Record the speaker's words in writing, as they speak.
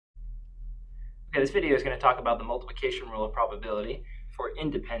Okay, this video is going to talk about the multiplication rule of probability for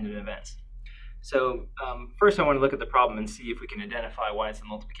independent events. So first I want to look at the problem and see if we can identify why it's the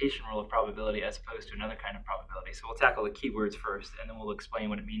multiplication rule of probability as opposed to another kind of probability. So we'll tackle the keywords first, and then we'll explain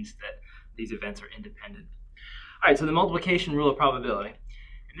what it means that these events are independent. All right, so the multiplication rule of probability.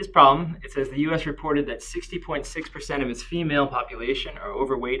 In this problem, it says the U.S. reported that 60.6% of its female population are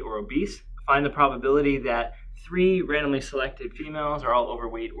overweight or obese. Find the probability that 3 randomly selected females are all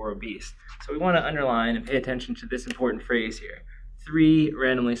overweight or obese. So we want to underline and pay attention to this important phrase here. 3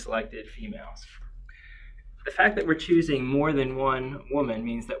 randomly selected females. The fact that we're choosing more than one woman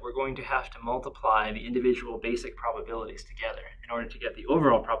means that we're going to have to multiply the individual basic probabilities together in order to get the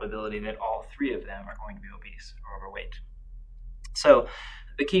overall probability that all 3 of them are going to be obese or overweight. So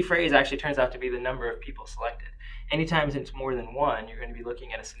the key phrase actually turns out to be the number of people selected. Anytime it's more than one, you're going to be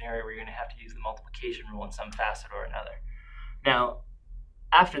looking at a scenario where you're going to have to use the multiplication rule in some facet or another. Now,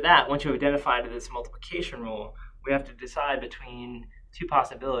 after that, once you've identified this multiplication rule, we have to decide between 2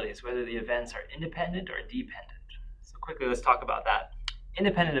 possibilities, whether the events are independent or dependent. So quickly, let's talk about that.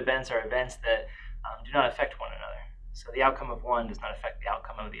 Independent events are events that do not affect one another. So the outcome of one does not affect the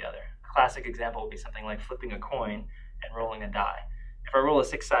outcome of the other. A classic example would be something like flipping a coin and rolling a die. If I roll a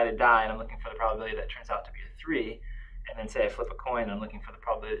 6-sided die and I'm looking for the probability that turns out to be a 3, and then say I flip a coin and I'm looking for the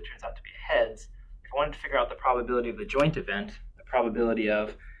probability that turns out to be a heads, if I wanted to figure out the probability of the joint event, the probability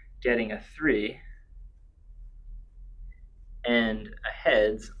of getting a 3 and a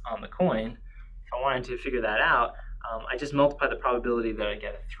heads on the coin, if I wanted to figure that out, I just multiply the probability that I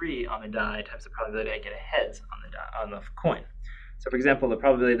get a 3 on the die times the probability I get a heads on the die, on the coin. So for example, the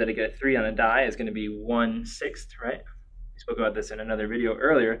probability that I get a 3 on the die is going to be 1/6, right? We spoke about this in another video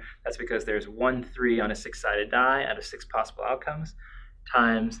earlier. That's because there's 1 3 on a 6-sided die out of 6 possible outcomes,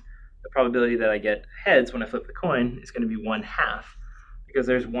 times the probability that I get heads when I flip the coin is going to be 1/2, because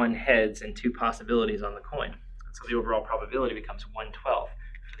there's 1 heads and 2 possibilities on the coin. So the overall probability becomes 1/12 for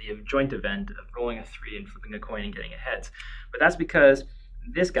the joint event of rolling a 3 and flipping a coin and getting a heads. But that's because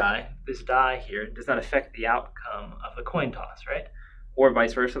this die here, does not affect the outcome of the coin toss, right? Or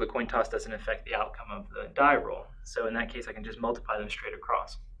vice versa, the coin toss doesn't affect the outcome of the die roll. So in that case, I can just multiply them straight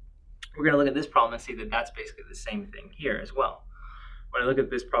across. We're going to look at this problem and see that that's basically the same thing here as well. When I look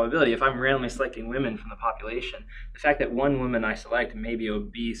at this probability, if I'm randomly selecting women from the population, the fact that one woman I select may be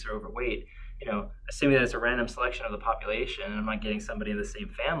obese or overweight, assuming that it's a random selection of the population and I'm not getting somebody in the same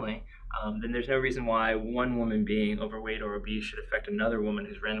family, then there's no reason why one woman being overweight or obese should affect another woman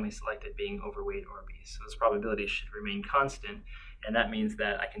who's randomly selected being overweight or obese. So this probability should remain constant, and that means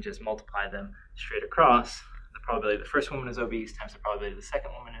that I can just multiply them straight across. The probability the first woman is obese times the probability the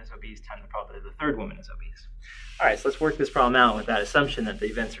second woman is obese times the probability the third woman is obese. All right, so let's work this problem out with that assumption that the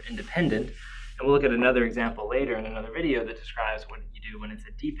events are independent. And we'll look at another example later in another video that describes what you do when it's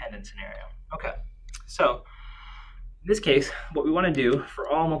a dependent scenario. Okay, so in this case, what we want to do for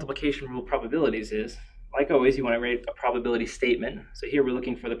all multiplication rule probabilities is, like always, you want to write a probability statement. So here we're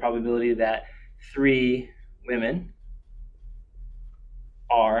looking for the probability that 3 women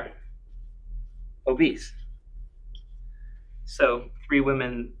are obese. So 3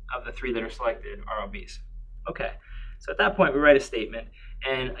 women of the 3 that are selected are obese. Okay, so at that point we write a statement.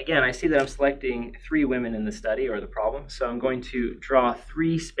 And again, I see that I'm selecting 3 women in the study or the problem. So I'm going to draw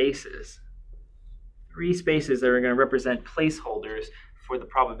 3 spaces. 3 spaces that are going to represent placeholders for the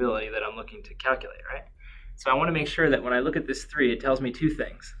probability that I'm looking to calculate, right? So I want to make sure that when I look at this 3, it tells me 2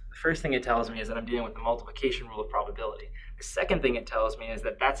 things. The first thing it tells me is that I'm dealing with the multiplication rule of probability. The second thing it tells me is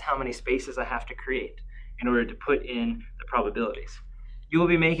that that's how many spaces I have to create in order to put in the probabilities. You will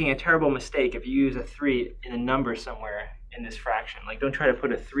be making a terrible mistake if you use a 3 in a number somewhere in this fraction. Like, don't try to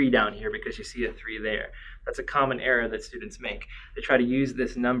put a 3 down here because you see a 3 there. That's a common error that students make. They try to use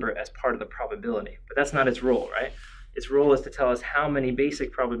this number as part of the probability, but that's not its role, right? Its role is to tell us how many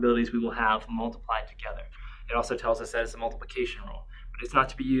basic probabilities we will have multiplied together. It also tells us that it's a multiplication rule, but it's not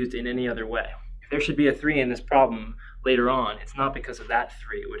to be used in any other way. If there should be a 3 in this problem later on, it's not because of that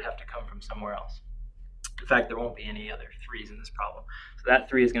 3. It would have to come from somewhere else. In fact, there won't be any other 3's in this problem. So that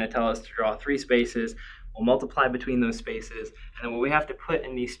 3 is going to tell us to draw 3 spaces. We'll multiply between those spaces, and then what we have to put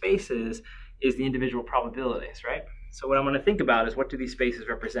in these spaces is the individual probabilities, right? So what I'm going to think about is, what do these spaces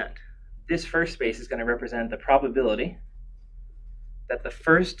represent? This first space is going to represent the probability that the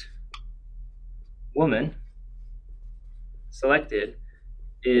first woman selected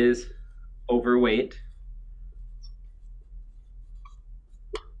is overweight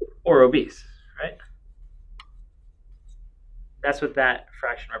or obese, right? That's what that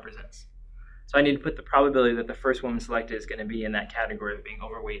fraction represents. So I need to put the probability that the first woman selected is going to be in that category of being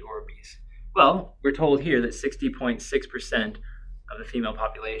overweight or obese. Well, we're told here that 60.6% of the female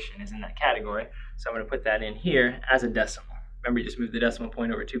population is in that category. So I'm going to put that in here as a decimal. Remember, you just move the decimal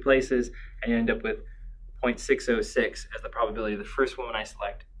point over 2 places, and you end up with 0.606 as the probability the first woman I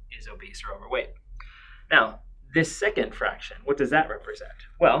select is obese or overweight. Now, this second fraction, what does that represent?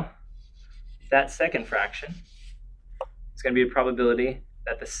 Well, that second fraction is going to be a probability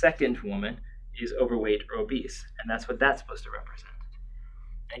that the second woman is overweight or obese, and that's what that's supposed to represent.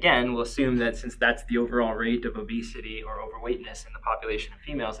 Again, we'll assume that since that's the overall rate of obesity or overweightness in the population of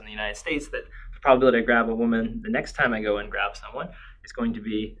females in the United States, that the probability I grab a woman the next time I go and grab someone is going to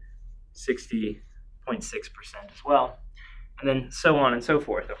be 60.6% as well. And then so on and so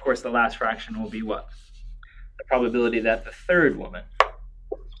forth. Of course, the last fraction will be what? The probability that the third woman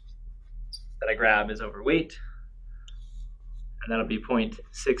that I grab is overweight, and that'll be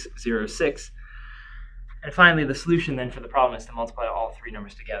 0.606. And finally, the solution then for the problem is to multiply all 3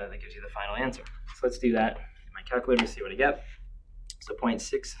 numbers together. That gives you the final answer. So let's do that in my calculator to see what I get. So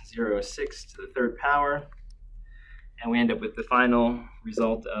 0.606 to the third power. And we end up with the final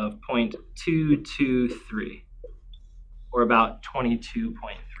result of 0.223, or about 22.3%.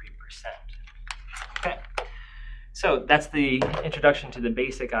 Okay. So that's the introduction to the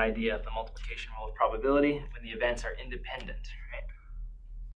basic idea of the multiplication rule of probability when the events are independent.